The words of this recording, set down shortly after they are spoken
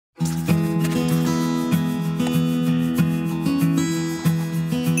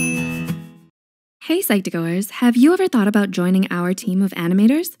Hey Psych2Goers, have you ever thought about joining our team of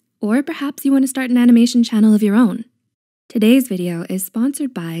animators? Or perhaps you want to start an animation channel of your own? Today's video is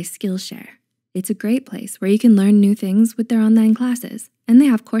sponsored by Skillshare. It's a great place where you can learn new things with their online classes, and they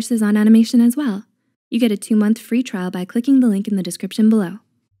have courses on animation as well. You get a 2-month free trial by clicking the link in the description below.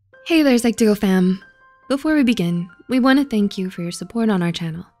 Hey there Psych2Go fam. Before we begin, we want to thank you for your support on our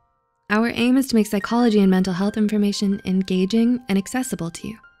channel. Our aim is to make psychology and mental health information engaging and accessible to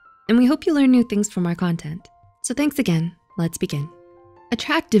you. And we hope you learn new things from our content. So thanks again, let's begin.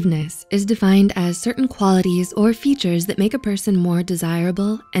 Attractiveness is defined as certain qualities or features that make a person more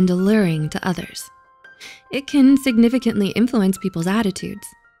desirable and alluring to others. It can significantly influence people's attitudes,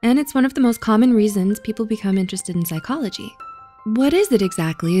 and it's one of the most common reasons people become interested in psychology. What is it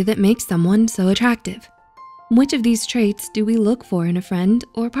exactly that makes someone so attractive? Which of these traits do we look for in a friend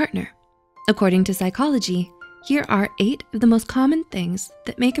or partner? According to psychology, here are 8 of the most common things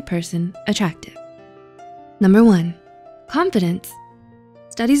that make a person attractive. Number 1, confidence.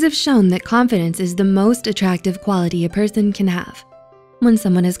 Studies have shown that confidence is the most attractive quality a person can have. When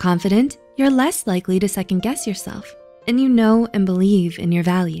someone is confident, you're less likely to second guess yourself, and you know and believe in your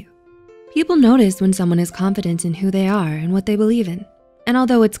value. People notice when someone is confident in who they are and what they believe in. And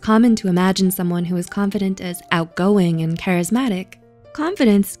although it's common to imagine someone who is confident as outgoing and charismatic,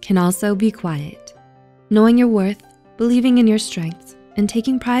 confidence can also be quiet. Knowing your worth, believing in your strengths, and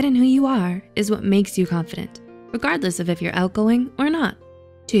taking pride in who you are is what makes you confident, regardless of if you're outgoing or not.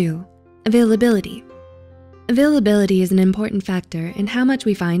 2, availability. Availability is an important factor in how much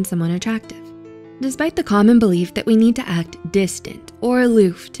we find someone attractive. Despite the common belief that we need to act distant or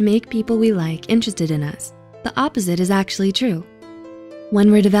aloof to make people we like interested in us, the opposite is actually true.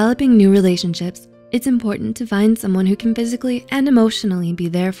 When we're developing new relationships, it's important to find someone who can physically and emotionally be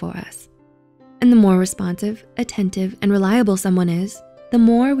there for us. And the more responsive, attentive, and reliable someone is, the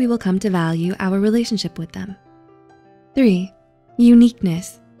more we will come to value our relationship with them. 3,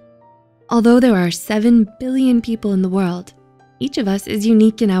 uniqueness. Although there are 7 billion people in the world, each of us is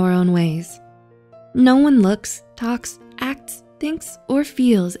unique in our own ways. No one looks, talks, acts, thinks, or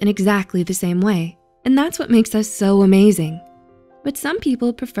feels in exactly the same way, and that's what makes us so amazing. But some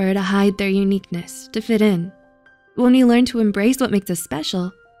people prefer to hide their uniqueness to fit in. When we learn to embrace what makes us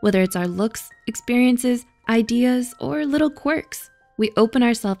special, whether it's our looks, experiences, ideas, or little quirks, we open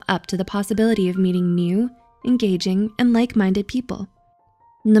ourselves up to the possibility of meeting new, engaging, and like-minded people.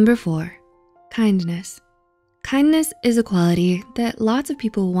 Number 4, kindness. Kindness is a quality that lots of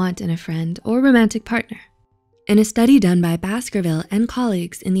people want in a friend or romantic partner. In a study done by Baskerville and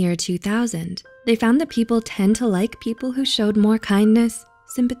colleagues in the year 2000, they found that people tend to like people who showed more kindness,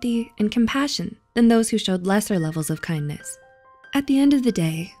 sympathy, and compassion than those who showed lesser levels of kindness. At the end of the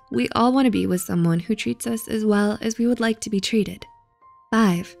day, we all wanna be with someone who treats us as well as we would like to be treated.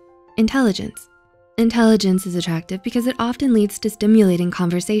 5, intelligence. Intelligence is attractive because it often leads to stimulating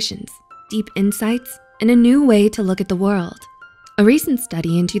conversations, deep insights, and a new way to look at the world. A recent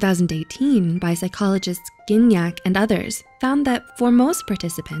study in 2018 by psychologists Gignac and others found that for most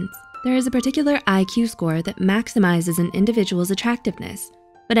participants, there is a particular IQ score that maximizes an individual's attractiveness,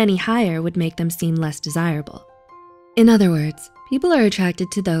 but any higher would make them seem less desirable. In other words, people are attracted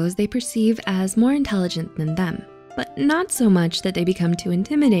to those they perceive as more intelligent than them, but not so much that they become too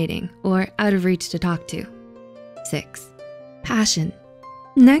intimidating or out of reach to talk to. 6, passion.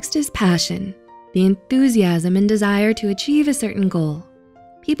 Next is passion, the enthusiasm and desire to achieve a certain goal.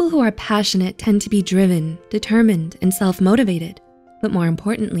 People who are passionate tend to be driven, determined, and self-motivated, but more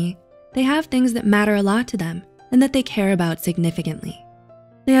importantly, they have things that matter a lot to them and that they care about significantly.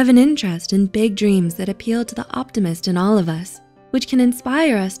 They have an interest in big dreams that appeal to the optimist in all of us, which can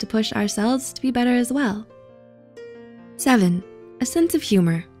inspire us to push ourselves to be better as well. 7, a sense of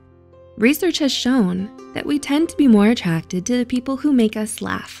humor. Research has shown that we tend to be more attracted to the people who make us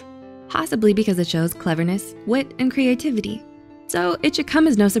laugh, possibly because it shows cleverness, wit, and creativity. So it should come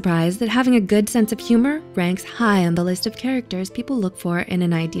as no surprise that having a good sense of humor ranks high on the list of characters people look for in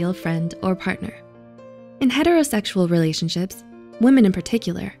an ideal friend or partner. In heterosexual relationships, women in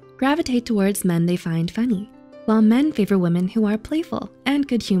particular gravitate towards men they find funny, while men favor women who are playful and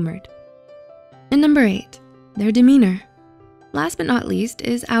good-humored. And number 8, their demeanor. Last but not least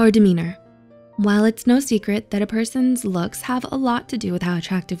is our demeanor. While it's no secret that a person's looks have a lot to do with how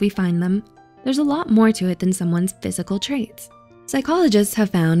attractive we find them, there's a lot more to it than someone's physical traits. Psychologists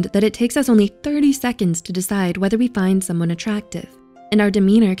have found that it takes us only 30 seconds to decide whether we find someone attractive, and our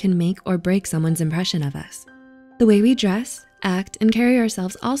demeanor can make or break someone's impression of us. The way we dress, act, and carry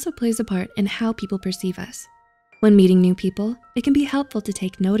ourselves also plays a part in how people perceive us. When meeting new people, it can be helpful to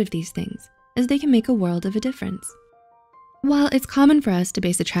take note of these things, as they can make a world of a difference. While it's common for us to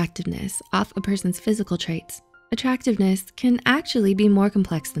base attractiveness off a person's physical traits, attractiveness can actually be more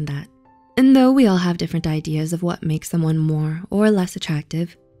complex than that. And though we all have different ideas of what makes someone more or less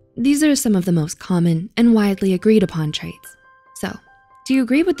attractive, these are some of the most common and widely agreed upon traits. So, do you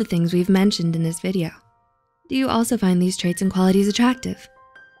agree with the things we've mentioned in this video? Do you also find these traits and qualities attractive?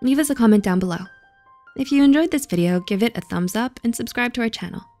 Leave us a comment down below. If you enjoyed this video, give it a thumbs up and subscribe to our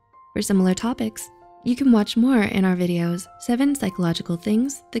channel. For similar topics, you can watch more in our videos, 7 Psychological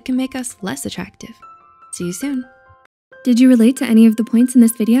Things That Can Make Us Less Attractive. See you soon. Did you relate to any of the points in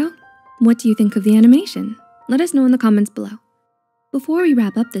this video? What do you think of the animation? Let us know in the comments below. Before we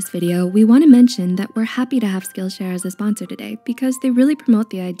wrap up this video, we want to mention that we're happy to have Skillshare as a sponsor today because they really promote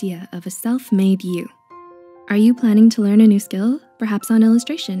the idea of a self-made you. Are you planning to learn a new skill, perhaps on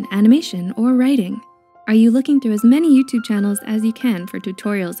illustration, animation, or writing? Are you looking through as many YouTube channels as you can for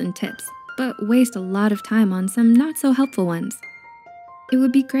tutorials and tips, but waste a lot of time on some not so helpful ones? It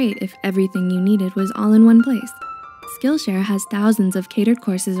would be great if everything you needed was all in one place. Skillshare has thousands of catered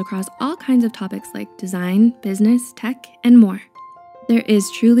courses across all kinds of topics like design, business, tech, and more. There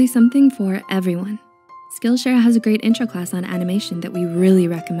is truly something for everyone. Skillshare has a great intro class on animation that we really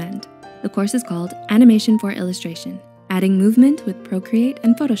recommend. The course is called Animation for Illustration, Adding Movement with Procreate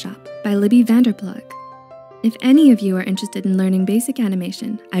and Photoshop by Libby Vanderplug. If any of you are interested in learning basic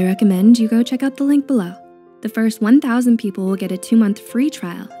animation, I recommend you go check out the link below. The first 1,000 people will get a 2-month free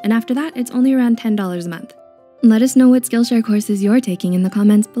trial, and after that, it's only around $10 a month. Let us know what Skillshare courses you're taking in the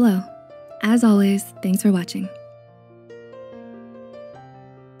comments below. As always, thanks for watching.